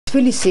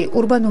თბილისი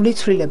ურბანული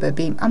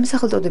ცვლილებები ამ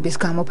სახელწოდების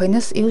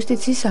გამოფენას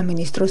იუსტიციის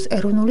სამინისტროს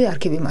ეროვნული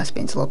არქივი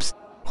მასპინძლობს.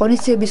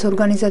 ღონისძიების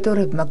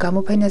ორგანიზატორებმა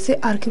გამოფენაზე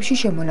არქივში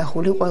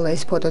შემონახული ყველა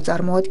ის ფოტო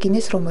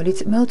წარმოადგინეს, რომელიც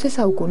მეოცე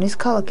საუკუნის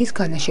ქალაქის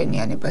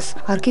განაშენიანებას,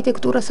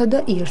 არქიტექტურასა და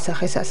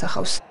იერსახეს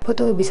ასახავს.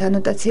 ფოტოების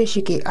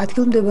ანოტაციაში კი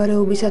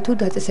ადგილმდებარეობისა თუ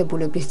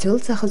დაწესებულების ძველ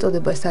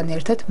სახელწოდებასთან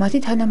ერთად მათი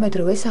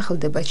თანამედროვე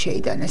სახელდებაც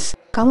შეიტანეს.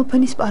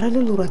 გამოფენის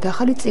პარალელურად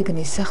ახალი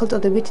წიგნის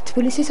სახელწოდებით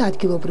თბილისის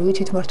ადგილობრივი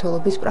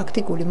თვითმმართველობის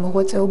პრაქტიკული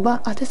მოღვაწეობა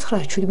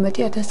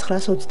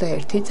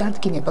 1917-1921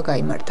 წარდგინება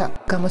გაიმართა.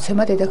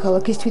 გამოცემა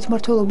დედაქალაქის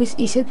თვითმმართველობის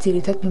ისეთ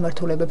ძირითად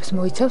მიმართულებებს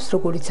მოიცავს,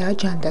 როგორიცაა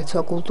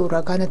ჯანდაცვა, კულტურა,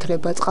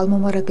 განათლება,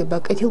 წყალმომარაგება,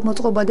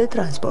 კეთილმოწყობა და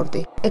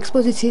ტრანსპორტი.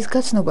 ექსპოზიციის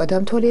გაცნობა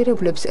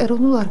დამთვალიერებლებს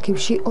ეროვნულ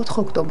არქივში 4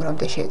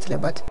 ოქტომბრამდე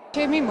შეეძლებათ.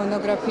 ჩემი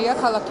მონოგრაფია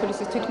ქალაქ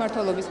თბილისის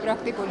თვითმმართველობის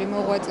პრაქტიკული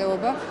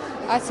მოღვაწეობა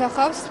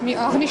ასახავს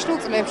აღნიშნულ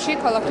წლებში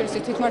ქალაქ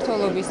თბილისის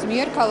თვითმმართველობის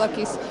მიერ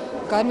ქალაქის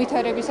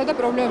განვითარებისა და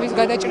პრობლემების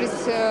გადაჭრის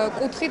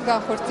კუთხით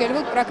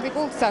განხორციელებულ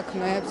პრაქტიკულ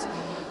საქმეებს.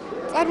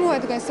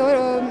 წარმოადგენს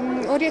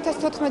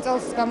 2014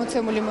 წელს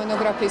გამოცემული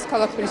მონოგრაფიის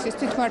ქალაქ თბილისის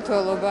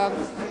თვითმმართველობა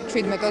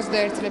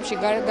 17-21 წლებში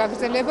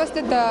გაგრძელებას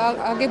და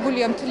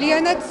აგებულია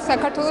მთლიანად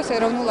საქართველოს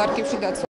ეროვნულ არქივში დაცვა.